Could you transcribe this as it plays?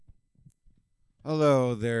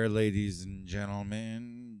Hello there, ladies and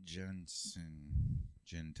gentlemen, gents and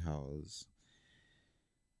gentiles.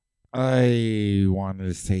 I wanted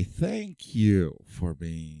to say thank you for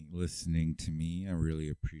being listening to me. I really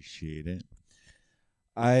appreciate it.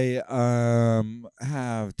 I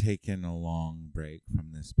have taken a long break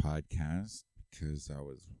from this podcast because I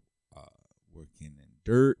was uh, working in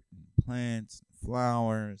dirt and plants and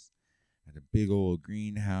flowers at a big old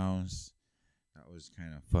greenhouse. That was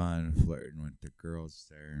kind of fun flirting with the girls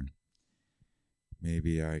there.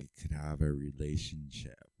 Maybe I could have a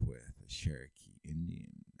relationship with a Cherokee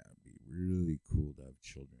Indian. That would be really cool to have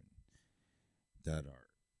children that are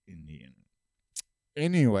Indian.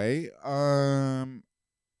 Anyway,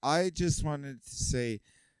 I just wanted to say,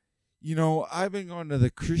 I've been going to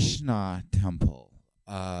the Krishna temple.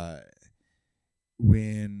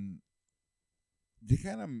 When the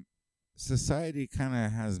kind of society kind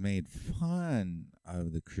of has made fun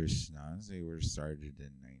of the Krishnas. They were started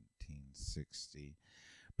in 1960,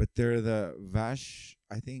 but they're the Vash.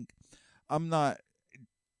 I think I'm not.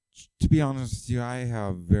 To be honest with you, I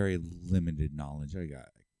have very limited knowledge. I got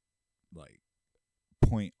like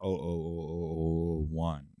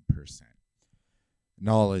 0.00001%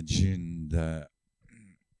 knowledge in the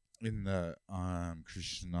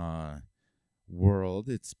Krishna world.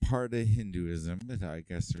 It's part of Hinduism, but I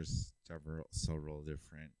guess there's several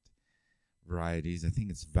different varieties. I think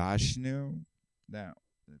it's Vishnu that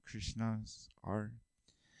the Krishnas are.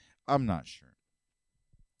 I'm not sure.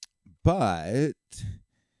 But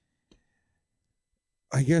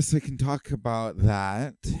I guess I can talk about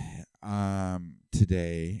that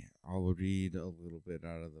today. I'll read a little bit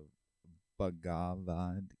out of the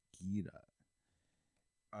Bhagavad Gita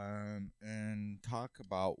and talk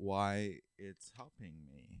about why it's helping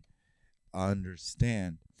me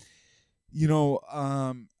understand.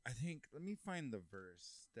 I think let me find the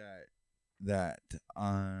verse that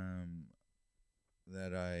um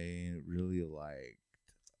that I really liked.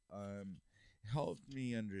 Um, helped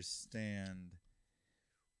me understand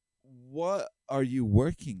what are you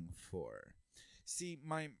working for. See,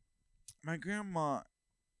 my grandma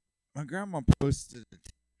my grandma posted a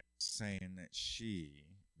text saying that she,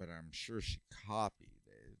 but I'm sure she copied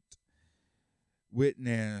it,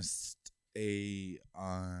 witnessed a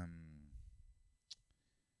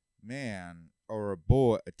man or a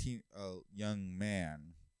boy, a young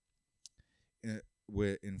man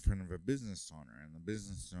in front of a business owner, and the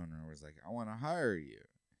business owner was like, "I want to hire you,"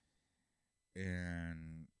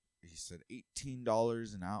 and he said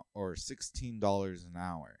 $18 an hour or $16 an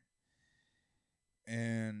hour,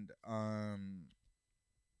 and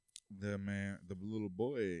the little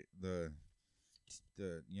boy, the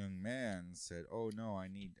young man said, "Oh no, I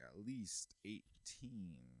need at least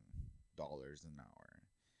 $18 an hour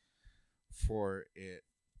for it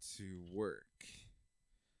to work."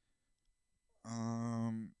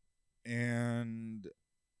 Um, and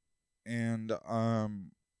and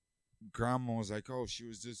grandma was like, "Oh, she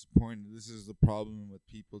was disappointed. This is the problem with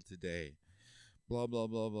people today. Blah blah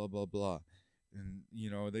blah blah blah blah." And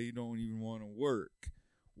they don't even want to work.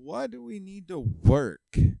 Why do we need to work?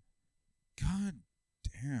 God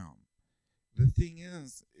damn. The thing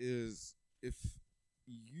is if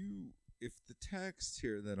you if the text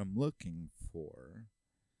here that I'm looking for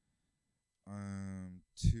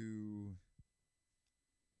to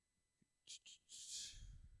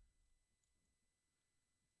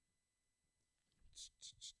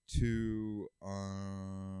to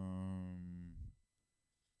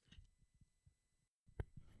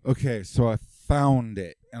okay, so I found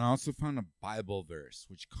it, and I also found a Bible verse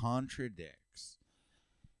which contradicts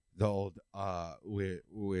the old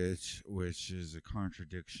which is a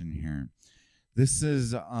contradiction here. This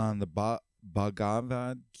is on the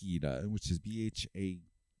Bhagavad Gita, which is Bhagavad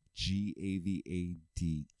Gita,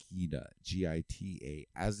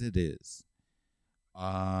 as it is.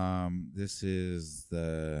 This is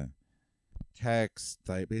the text,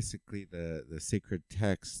 like basically the sacred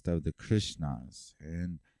text of the Krishnas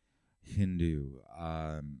in Hindu.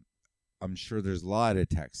 I'm sure there's a lot of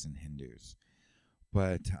texts in Hindus,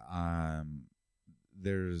 but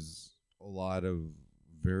there's a lot of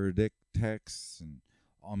Vedic texts, and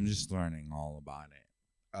I'm just learning all about it.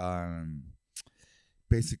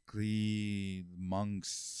 Basically,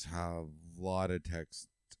 monks have a lot of text,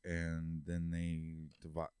 and then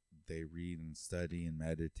they read and study and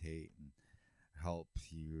meditate and help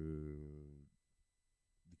you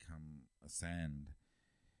become ascend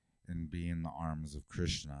and be in the arms of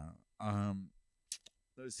Krishna.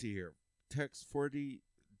 Let's see here. Text 40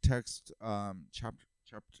 text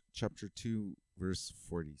chapter 2 verse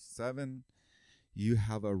 47. You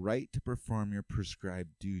have a right to perform your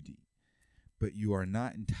prescribed duty, but you are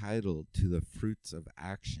not entitled to the fruits of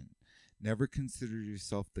action. Never consider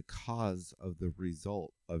yourself the cause of the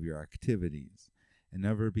result of your activities, and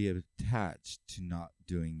never be attached to not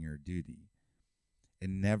doing your duty.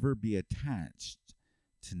 And never be attached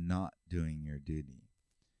to not doing your duty.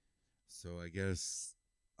 So I guess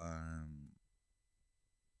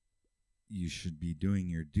you should be doing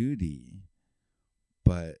your duty,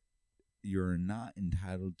 but you're not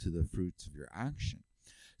entitled to the fruits of your action.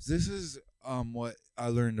 So this is what I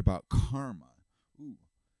learned about karma. Ooh.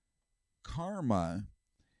 Karma,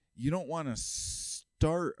 you don't want to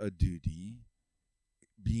start a duty,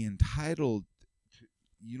 be entitled to,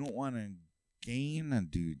 you don't want to gain a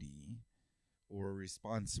duty or a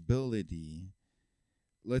responsibility.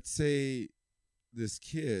 Let's say this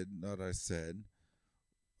kid that I said,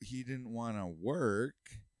 he didn't want to work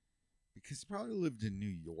because he probably lived in New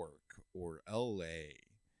York or LA,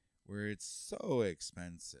 where it's so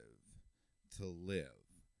expensive to live.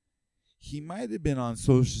 He might have been on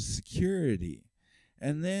Social Security.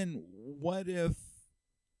 And then what if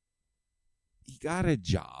he got a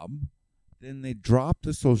job, then they drop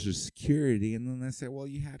the Social Security, and then they say, well,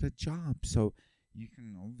 you had a job, so you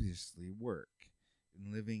can obviously work.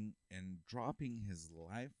 And living and dropping his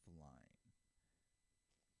lifeline.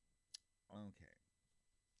 Okay.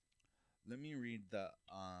 Let me read the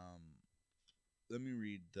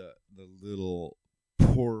little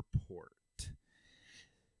purport.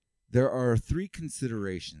 There are 3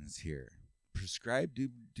 considerations here: prescribed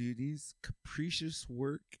duties, capricious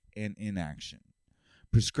work, and inaction.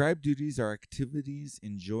 Prescribed duties are activities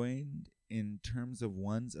enjoined in terms of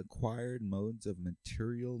one's acquired modes of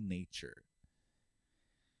material nature.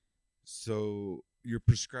 So your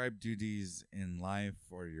prescribed duties in life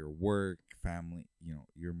or your work, family,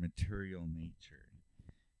 your material nature,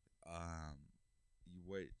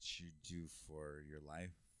 what you do for your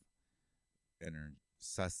life and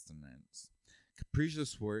sustenance.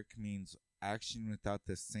 Capricious work means action without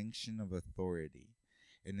the sanction of authority,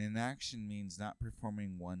 and inaction means not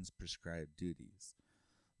performing one's prescribed duties.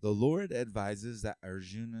 The Lord advises that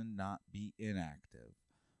Arjuna not be inactive,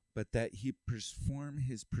 but that he perform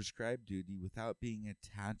his prescribed duty without being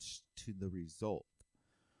attached to the result.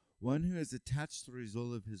 One who is attached to the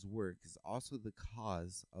result of his work is also the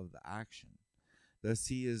cause of the action. Thus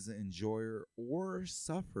he is the enjoyer or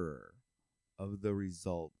sufferer of the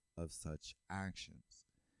result of such actions.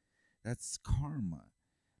 That's karma.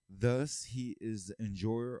 Thus he is the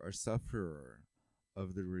enjoyer or sufferer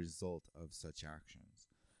of the result of such actions.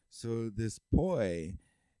 So this boy,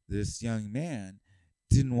 this young man,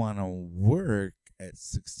 didn't want to work at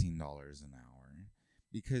 $16 an hour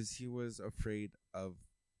because he was afraid of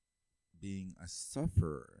being a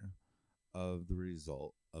sufferer of the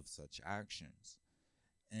result of such actions.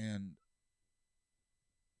 And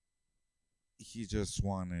he just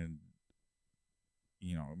wanted,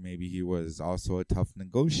 maybe he was also a tough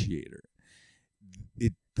negotiator.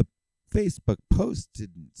 The Facebook post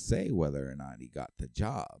didn't say whether or not he got the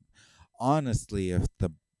job. Honestly, if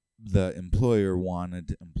the employer wanted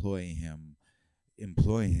to employ him,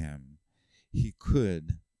 he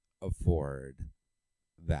could afford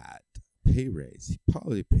that pay raise. He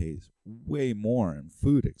probably pays way more in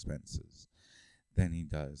food expenses than he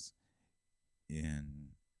does in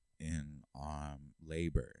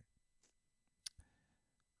labor.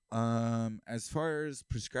 As far as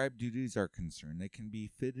prescribed duties are concerned, they can be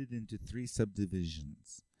fitted into 3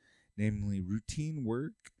 subdivisions, namely routine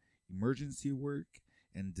work, emergency work,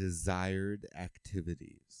 and desired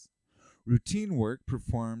activities. Routine work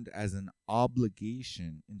performed as an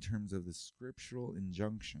obligation in terms of the scriptural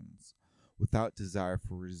injunctions without desire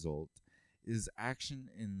for result is action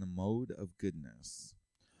in the mode of goodness.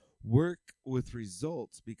 Work with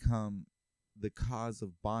results become the cause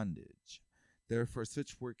of bondage. Therefore,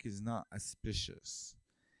 such work is not auspicious.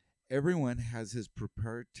 Everyone has his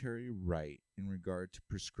proprietary right in regard to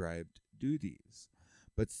prescribed duties,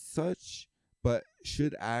 but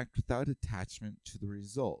should act without attachment to the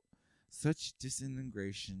result. Such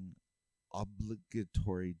disintegration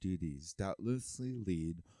obligatory duties doubtlessly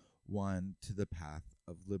lead one to the path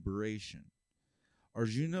of liberation.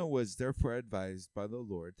 Arjuna was therefore advised by the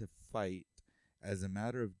Lord to fight as a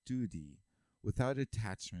matter of duty without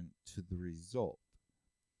attachment to the result.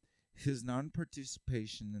 His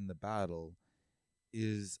non-participation in the battle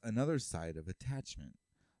is another side of attachment.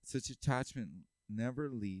 Such attachment never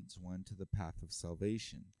leads one to the path of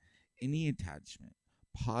salvation. Any attachment,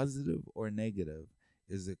 positive or negative,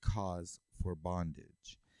 is a cause for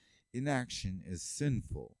bondage. Inaction is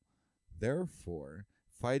sinful. Therefore,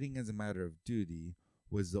 fighting as a matter of duty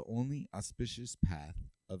was the only auspicious path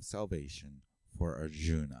of salvation for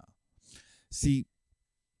Arjuna. See,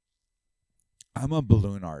 I'm a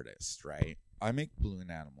balloon artist, right? I make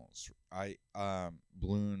balloon animals. I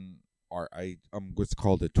balloon art. I'm what's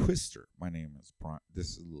called a twister. My name is Brian.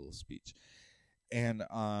 This is a little speech, and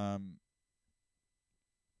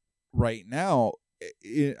right now,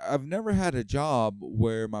 I've never had a job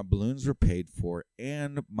where my balloons were paid for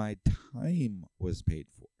and my time was paid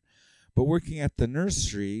for. But working at the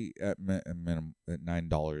nursery at minimum at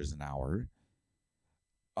 $9 an hour,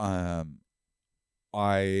 um,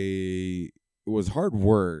 it was hard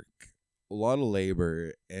work, a lot of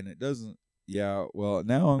labor, and it doesn't. Yeah, well,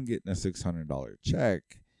 now I'm getting a $600 check.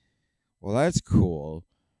 Well, that's cool,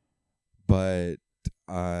 but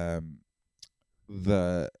um,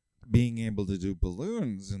 the being able to do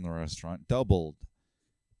balloons in the restaurant doubled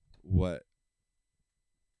what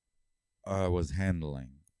I was handling.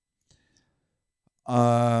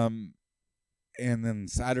 And then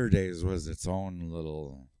Saturdays was its own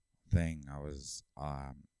little thing. I was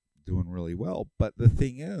doing really well, but the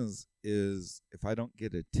thing is if I don't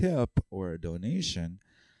get a tip or a donation,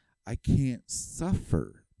 I can't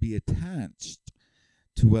be attached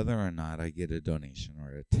to whether or not I get a donation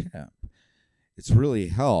or a tip. It's really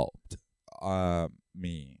helped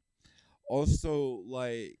me. Also,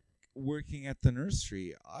 like working at the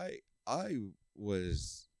nursery, I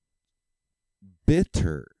was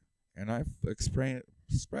bitter, and I've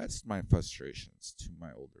expressed my frustrations to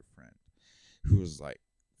my older friend, who was like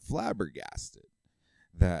flabbergasted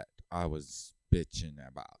that I was bitching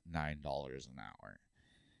about $9 an hour.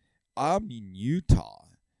 I'm in Utah,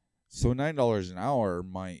 so $9 an hour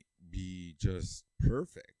might be just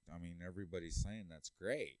perfect. I mean, everybody's saying that's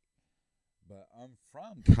great, but I'm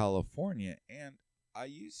from California, and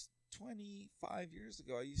 25 years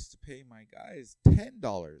ago, I used to pay my guys $10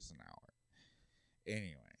 an hour.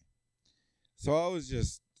 Anyway, so I was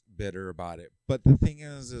just bitter about it. But the thing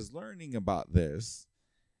is learning about this,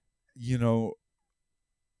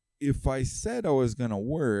 if I said I was going to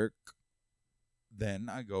work, then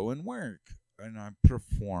I go and work and I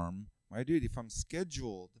perform my duty. If I'm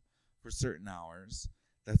scheduled for certain hours,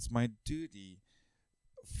 that's my duty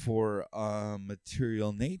for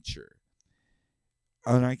material nature.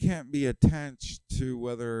 And I can't be attached to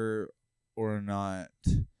whether or not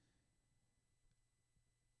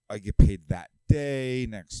I get paid that day,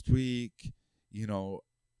 next week,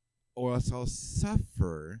 or else I'll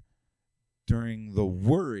suffer during the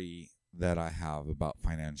worry that I have about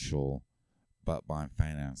my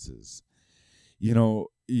finances. You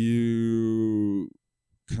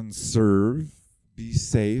conserve, be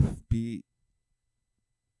safe, be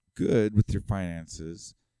good with your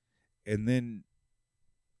finances, and then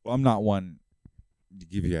I'm not one to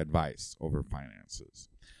give you advice over finances.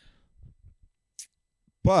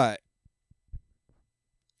 But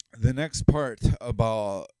the next part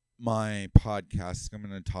about my podcast, I'm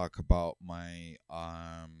going to talk about my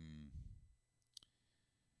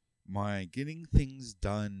Getting Things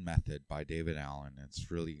Done method by David Allen.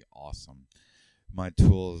 It's really awesome. My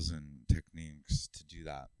tools and techniques to do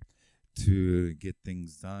that. To get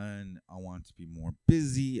things done, I want to be more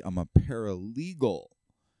busy. I'm a paralegal.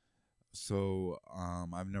 So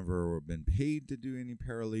I've never been paid to do any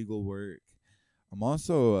paralegal work. I'm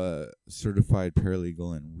also a certified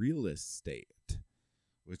paralegal in real estate,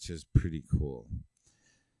 which is pretty cool.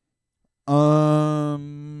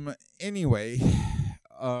 Anyway,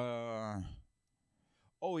 I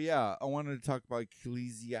wanted to talk about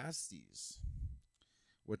Ecclesiastes,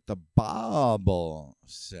 what the Bible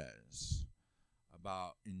says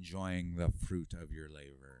about enjoying the fruit of your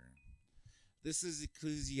labor. This is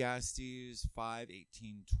Ecclesiastes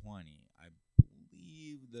 5:18-20. I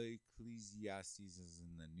believe the Ecclesiastes is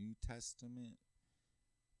in the New Testament,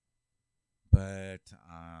 but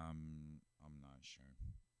I'm not sure.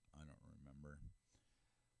 I don't remember.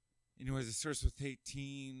 Anyways, it starts with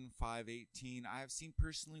 5:18. I have seen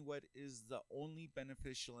personally what is the only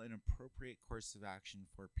beneficial and appropriate course of action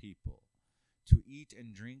for people: to eat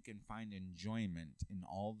and drink and find enjoyment in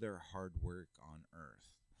all their hard work on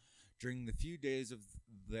earth during the few days of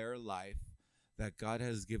their life that God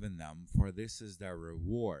has given them, for this is their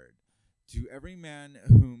reward. To every man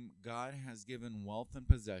whom God has given wealth and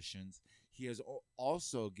possessions, he has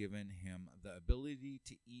also given him the ability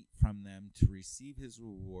to eat from them, to receive his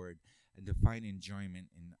reward, and to find enjoyment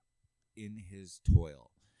in his toil.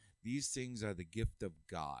 These things are the gift of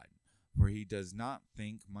God, for he does not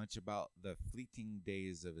think much about the fleeting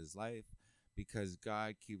days of his life, because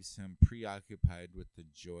God keeps him preoccupied with the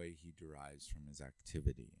joy he derives from his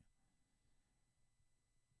activity.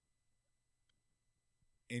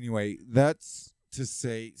 Anyway, that's to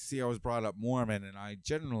say, I was brought up Mormon, and I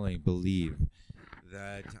generally believe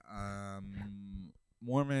that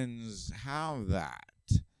Mormons have that.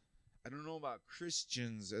 I don't know about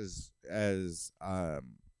Christians as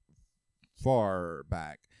far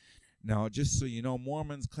back. Now, just so you know,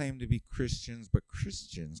 Mormons claim to be Christians, but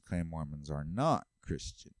Christians claim Mormons are not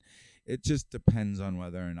Christian. It just depends on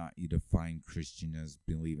whether or not you define Christian as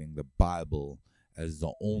believing the Bible as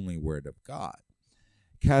the only word of God.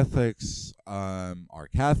 Catholics are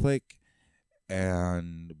Catholic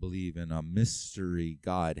and believe in a mystery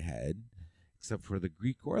Godhead, except for the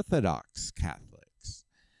Greek Orthodox Catholics,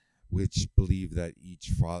 which believe that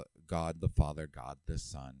each God the Father, God the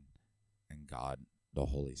Son, and God the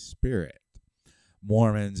Holy Spirit.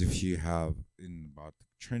 Mormons, if you have in about the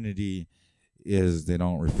Trinity, is they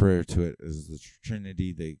don't refer to it as the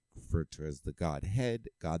Trinity, they refer to it as the Godhead,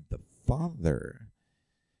 God the Father.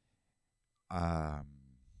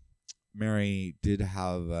 Mary did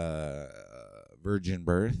have a virgin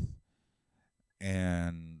birth,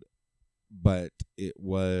 but it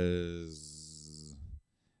was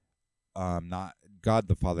not, God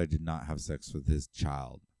the Father did not have sex with his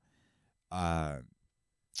child. I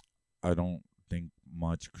don't think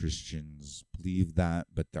much Christians believe that,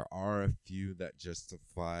 but there are a few that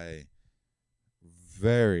justify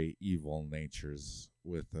very evil natures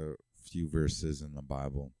with a few verses in the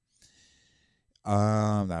Bible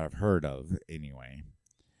that I've heard of anyway.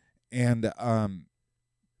 And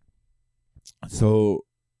so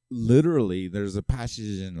literally there's a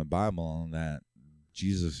passage in the Bible that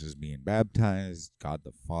Jesus is being baptized, God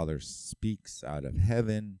the Father speaks out of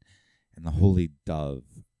heaven, and the holy dove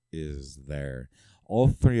is there. All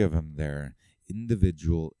three of them there,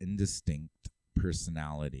 individual, indistinct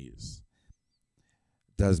personalities.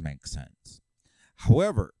 Does make sense.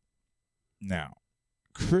 However, now,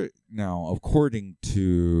 according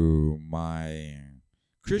to my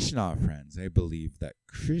Krishna friends, I believe that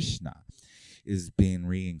Krishna is being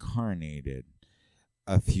reincarnated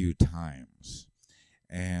a few times.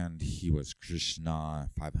 And he was Krishna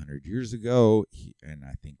 500 years ago, and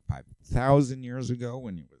I think 5,000 years ago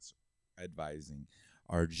when he was advising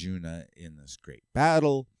Arjuna in this great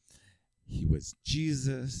battle. He was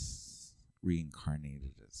Jesus,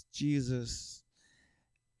 reincarnated as Jesus,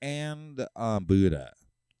 and Buddha.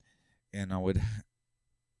 And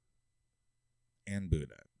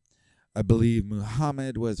Buddha. I believe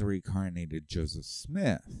Muhammad was a reincarnated Joseph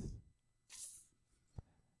Smith.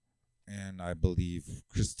 And I believe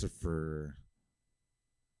Christopher,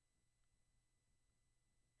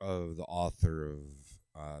 the author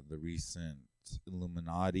of the recent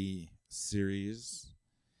Illuminati series.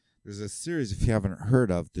 There's a series, if you haven't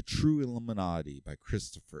heard of, The True Illuminati by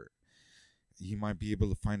Christopher. You might be able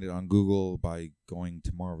to find it on Google by going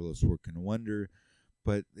to Marvelous Work and Wonder.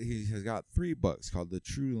 But he has got 3 books called The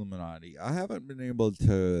True Illuminati. I haven't been able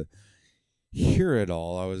to hear it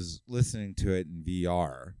all. I was listening to it in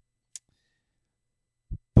VR.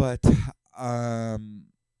 But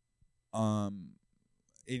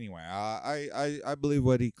anyway, I believe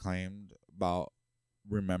what he claimed about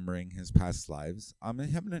remembering his past lives. I'm a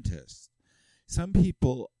hypnotist. Some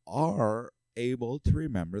people are able to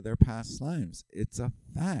remember their past lives. It's a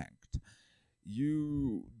fact.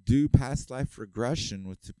 You do past life regression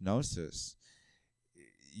with hypnosis.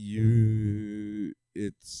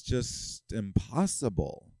 It's just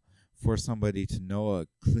impossible for somebody to know a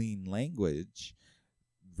clean language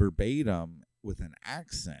verbatim with an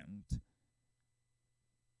accent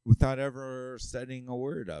without ever studying a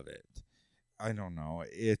word of it. I don't know.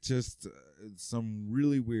 It just some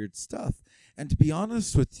really weird stuff. And to be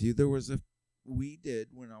honest with you, we did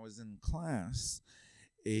when I was in class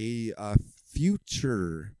a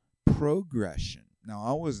future progression. Now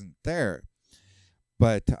I wasn't there,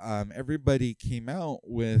 but everybody came out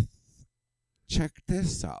with, check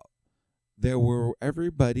this out.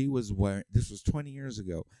 Everybody was wearing, this was 20 years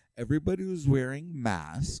ago, everybody was wearing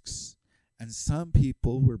masks, and some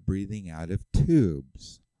people were breathing out of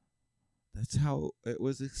tubes. That's how it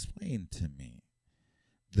was explained to me.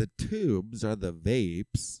 The tubes are the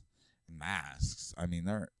vapes, masks. I mean,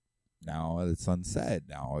 now it's unsaid.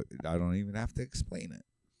 Now I don't even have to explain it.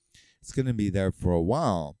 It's going to be there for a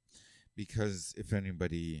while because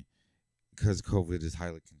because COVID is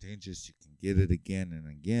highly contagious, you can get it again and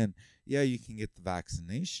again. Yeah, you can get the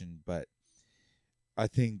vaccination, but I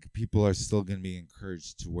think people are still going to be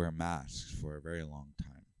encouraged to wear masks for a very long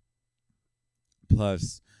time.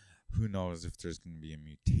 Plus, who knows if there's going to be a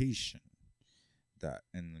mutation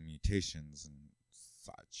and the mutations and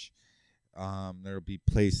such. There will be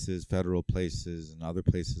federal places and other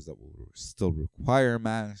places that will still require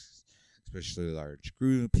masks, especially large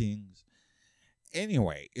groupings.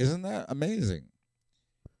 Anyway, isn't that amazing?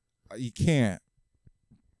 You can't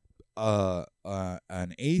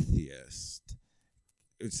an atheist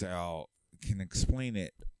can explain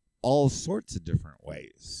it all sorts of different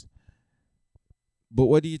ways. But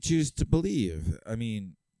what do you choose to believe? I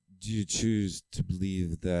mean, do you choose to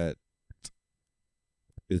believe that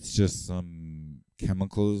it's just some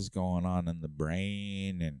chemicals going on in the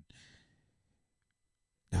brain and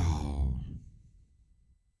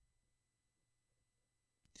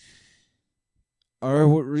I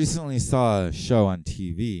recently saw a show on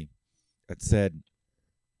TV that said,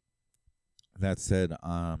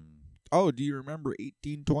 oh, do you remember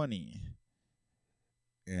 1820?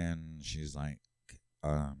 And she's like,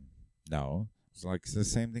 no. It's like, it's the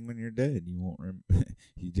same thing when you're dead. You won't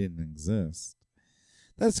you didn't exist.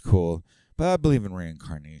 That's cool. But I believe in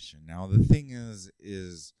reincarnation. Now, the thing is,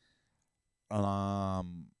 I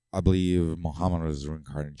believe Muhammad was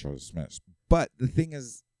reincarnated Joseph Smith. But the thing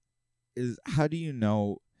is how do you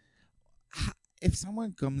know if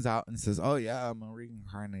someone comes out and says, oh yeah, I'm a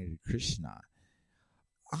reincarnated Krishna?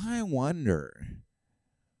 I wonder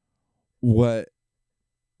what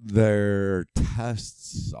their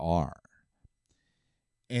tests are.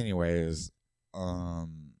 Anyways,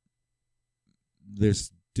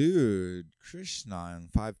 this dude Krishna in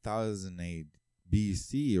 5000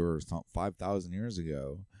 BC or something, 5,000 years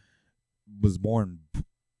ago, was born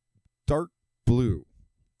dark blue,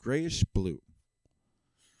 grayish blue.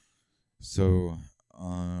 So,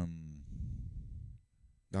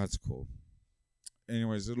 that's cool.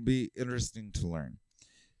 Anyways, it'll be interesting to learn.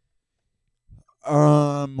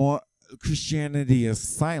 More Christianity is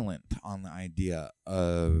silent on the idea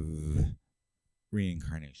of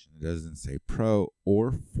reincarnation. It doesn't say pro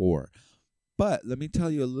or for. But let me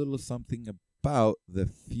tell you a little something about the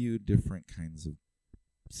few different kinds of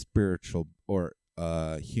spiritual or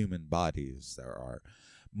human bodies there are.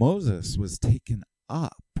 Moses was taken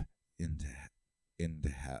up into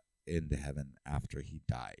heaven after he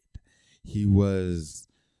died. He was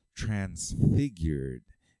transfigured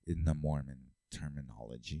in the Mormon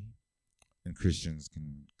terminology, and Christians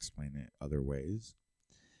can explain it other ways.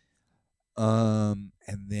 And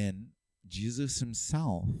then Jesus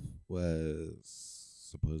himself was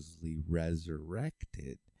supposedly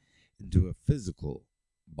resurrected into a physical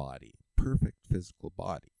body, perfect physical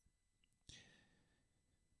body.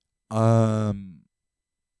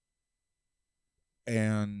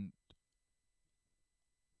 And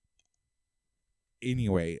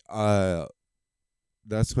anyway,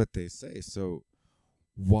 that's what they say. So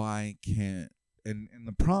why can't, and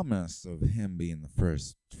the promise of him being the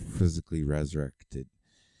first physically resurrected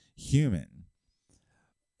human,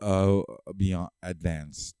 beyond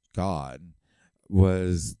advanced God,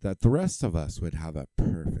 was that the rest of us would have a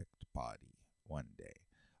perfect body one day.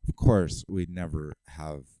 Of course, we'd never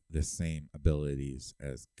have the same abilities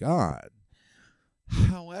as God.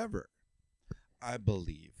 However, I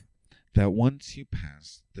believe that once you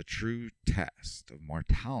pass the true test of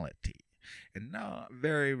mortality, and now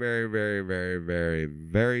very, very, very, very, very,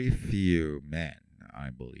 very few men, I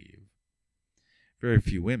believe, very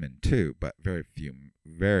few women too, but very few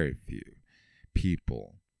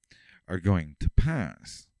people are going to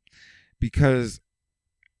pass. Because,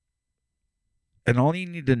 and all you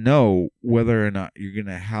need to know whether or not you're going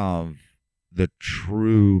to have the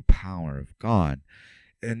true power of God.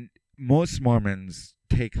 And most Mormons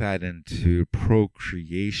take that into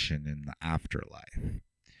procreation in the afterlife.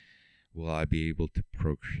 Will I be able to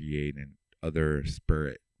procreate in other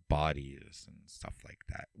spirit bodies and stuff like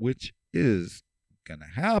that? Which is going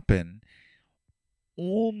to happen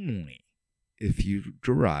only if you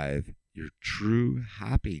derive your true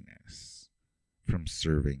happiness from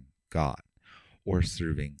serving God or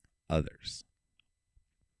serving others.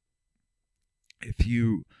 If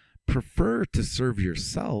you prefer to serve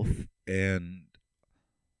yourself and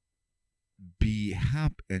be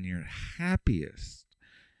happy, and you're happiest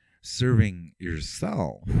serving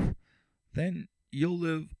yourself, then you'll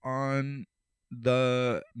live on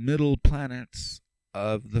the middle planets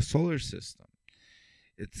of the solar system.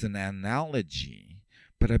 It's an analogy,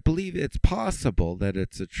 but I believe it's possible that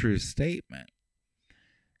it's a true statement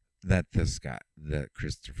that that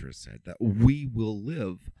Christopher said, that we will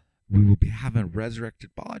be having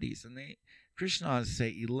resurrected bodies. And Krishnas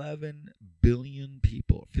say 11 billion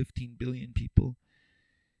people, 15 billion people.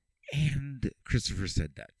 And Christopher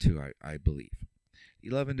said that too, I believe.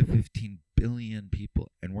 11 to 15 billion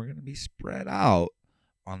people. And we're going to be spread out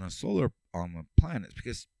on the planets.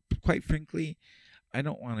 Because, quite frankly, I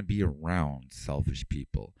don't want to be around selfish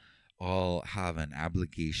people. I'll have an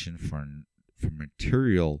obligation for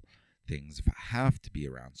material things if I have to be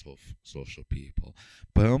around social people.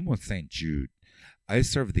 But I'm with St. Jude. I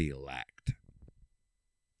serve the elect.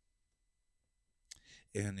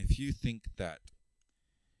 And if you think that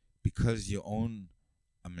because you own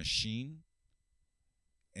a machine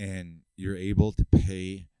and you're able to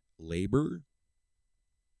pay labor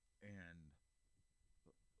and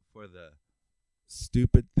for the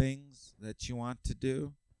stupid things that you want to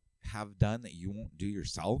do, have done that you won't do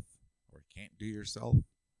yourself or can't do yourself.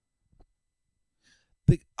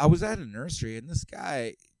 I was at a nursery and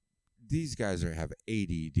these guys have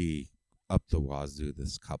ADD up the wazoo,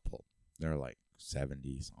 this couple. They're like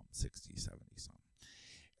 70 something, 60, 70 something.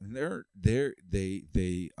 And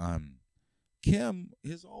Kim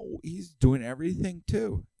he's doing everything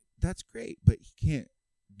too. That's great, but he can't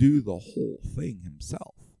do the whole thing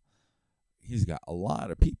himself. He's got a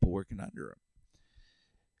lot of people working under him.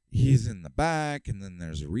 He's in the back, and then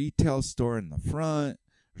there's a retail store in the front.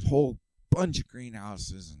 There's a whole bunch of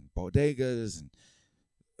greenhouses and bodegas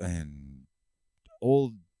and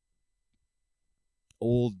old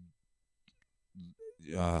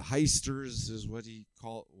heisters is what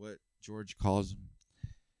George calls them.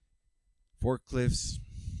 Forklifts,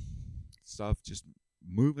 stuff, just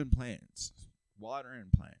moving plants,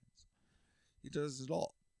 watering plants. He does it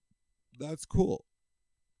all. That's cool.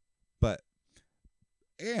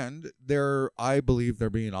 I believe they're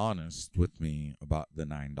being honest with me about the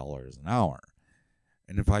 $9 an hour.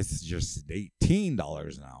 And if I suggested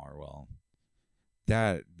 $18 an hour, well,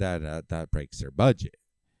 that breaks their budget.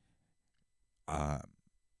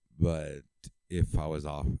 But if I was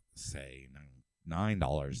off, say, $9 an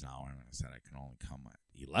hour, and I said I can only come at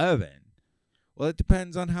 11, well, it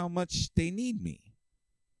depends on how much they need me.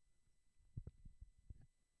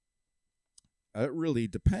 It really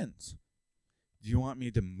depends. Do you want me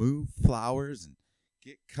to move flowers and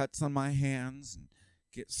get cuts on my hands and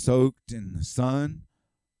get soaked in the sun?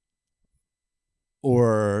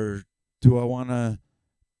 Or do I want to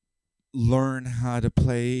learn how to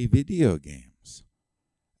play video games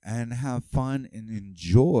and have fun and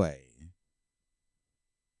enjoy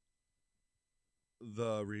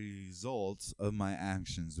the results of my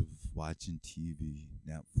actions of watching TV,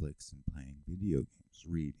 Netflix, and playing video games,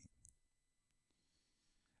 reading?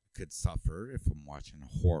 Could suffer if I'm watching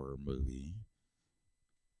a horror movie.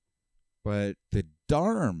 But the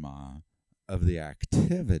dharma of the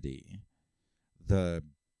activity, the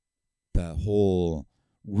whole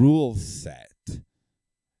rule set,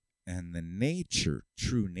 and the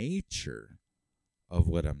true nature of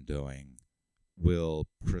what I'm doing will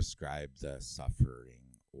prescribe the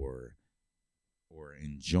suffering or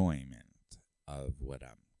enjoyment of what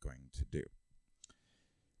I'm going to do.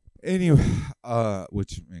 Anyway,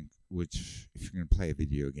 which if you're gonna play a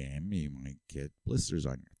video game, you might get blisters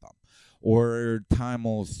on your thumb, or time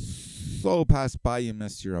will so pass by you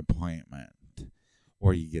miss your appointment,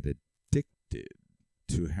 or you get addicted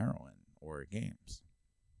to heroin or games.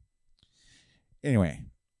 Anyway,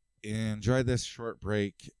 enjoy this short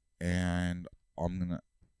break, and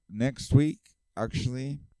next week.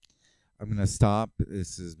 Actually, I'm gonna stop.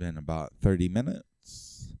 This has been about 30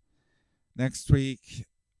 minutes. Next week,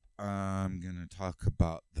 I'm going to talk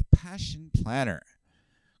about the Passion Planner.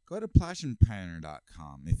 Go to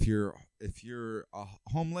passionplanner.com. If you're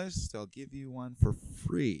homeless, they'll give you one for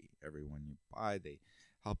free. Every one you buy, they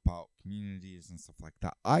help out communities and stuff like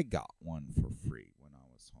that. I got one for free when I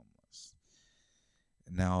was homeless.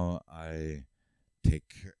 Now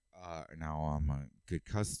now I'm a good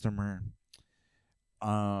customer.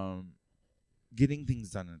 Getting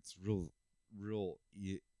things done, it's real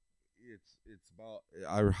it's about,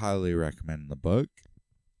 I highly recommend the book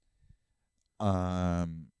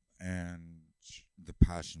and the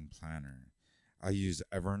Passion Planner. I use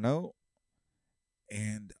Evernote,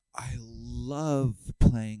 and I love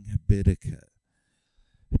playing Habitica.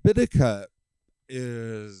 Habitica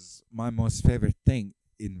is my most favorite thing.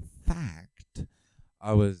 In fact,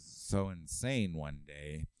 I was so insane one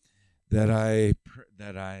day that I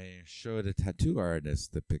showed a tattoo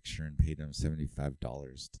artist the picture and paid him $75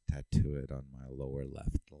 to tattoo it on my lower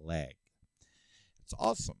left leg. It's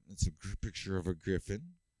awesome. It's a picture of a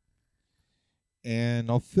griffin. And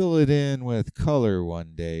I'll fill it in with color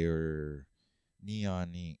one day, or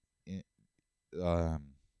neon ink,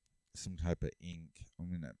 some type of ink. I'm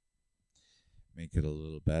going to make it a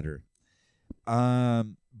little better.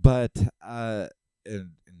 But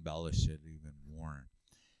embellish it even more.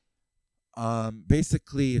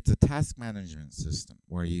 Basically, it's a task management system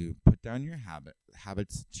where you put down your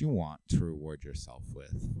habits that you want to reward yourself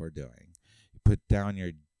with for doing. You put down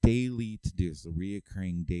your daily to-dos, the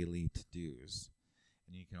reoccurring daily to-dos,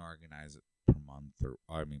 and you can organize it per month per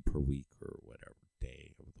week or whatever,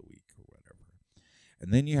 day of the week or whatever.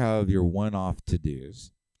 And then you have your one-off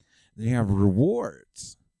to-dos. Then you have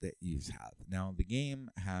rewards. that you have. Now, the game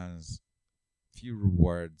has few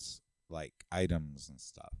rewards like items and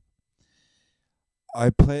stuff. I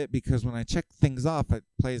play it because when I check things off, it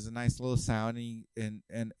plays a nice little sound. And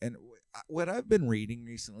what I've been reading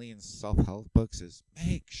recently in self-help books is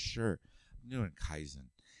make sure I'm doing Kaizen,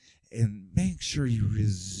 and make sure you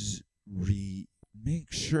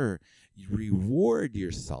make sure you reward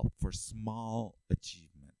yourself for small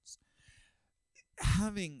achievements.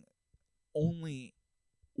 Having only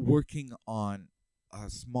working on a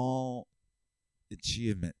small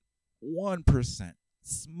achievement, 1%,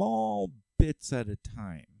 small bits at a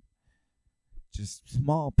time, just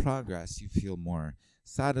small progress, you feel more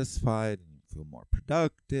satisfied and you feel more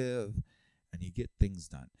productive and you get things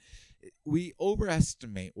done. We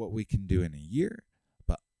overestimate what we can do in a year,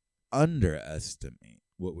 but underestimate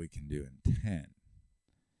what we can do in 10.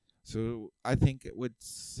 So I think it would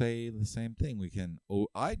say the same thing.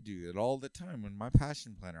 I do it all the time in my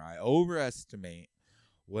passion planner. I overestimate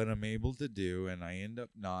what I'm able to do, and I end up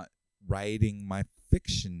not writing my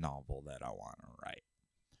fiction novel that I want to write.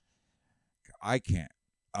 I can't.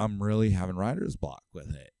 I'm really having writer's block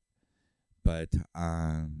with it. But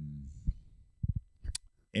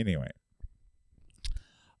anyway,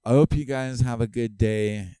 I hope you guys have a good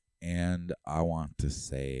day, and I want to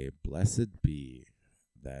say blessed be.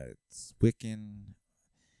 That's Wiccan.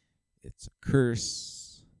 It's a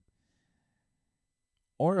curse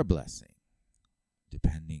or a blessing,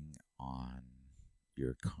 depending on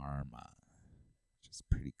your karma, which is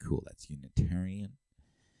pretty cool. That's Unitarian.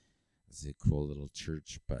 It's a cool little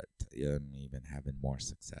church, but I'm even having more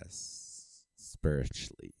success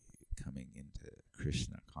spiritually, coming into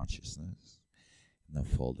Krishna consciousness, in the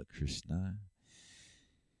fold of Krishna.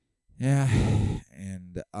 Yeah,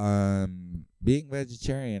 and being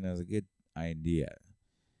vegetarian is a good idea,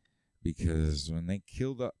 because when they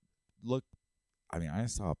killed I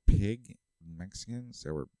saw a pig. Mexicans,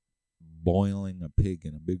 they were boiling a pig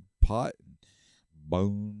in a big pot, and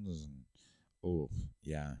bones,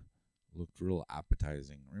 and looked real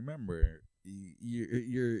appetizing. Remember,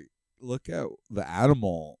 you're look at the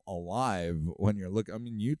animal alive when you're looking. I'm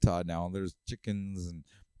in Utah now. There's chickens and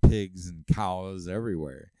pigs and cows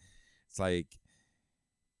everywhere. It's like,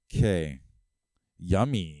 okay,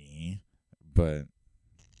 yummy, but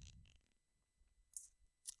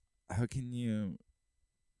how can you,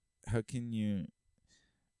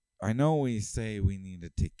 I know we say we need to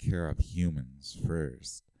take care of humans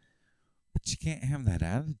first, but you can't have that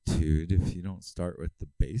attitude if you don't start with the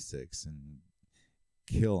basics and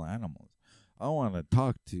kill animals. I want to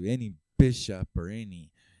talk to any bishop or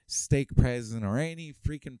any stake president or any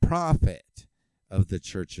freaking prophet of the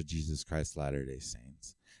Church of Jesus Christ Latter-day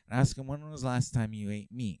Saints and ask them, when was the last time you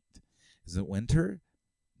ate meat? Is it winter?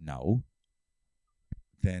 No.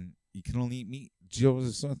 Then you can only eat meat.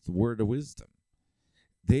 Joseph Smith, the word of wisdom.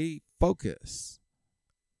 They focus.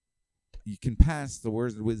 You can pass the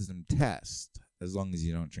word of wisdom test as long as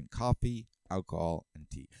you don't drink coffee, alcohol, and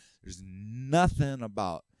tea. There's nothing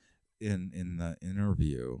about in the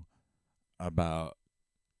interview about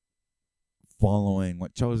following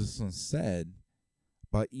what Joseph Smith said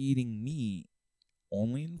about eating meat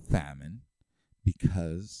only in famine,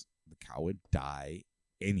 because the cow would die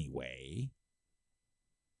anyway,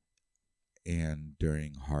 and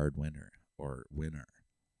during hard winter or winter,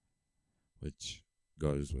 which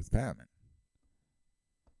goes with famine.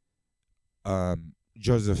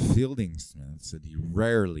 Joseph Fielding Smith said he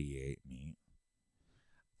rarely ate meat.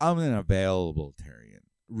 I'm an availabilitarian.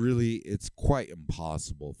 Really, it's quite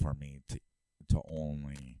impossible for me to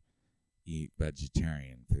only eat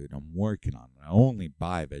vegetarian food. I'm working on it. I only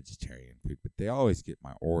buy vegetarian food, but they always get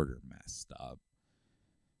my order messed up.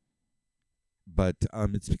 But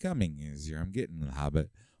it's becoming easier. I'm getting in the habit.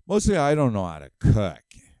 Mostly I don't know how to cook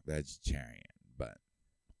vegetarian, but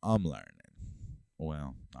I'm learning.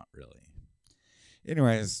 Well, not really.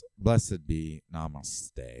 Anyways, blessed be.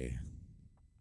 Namaste.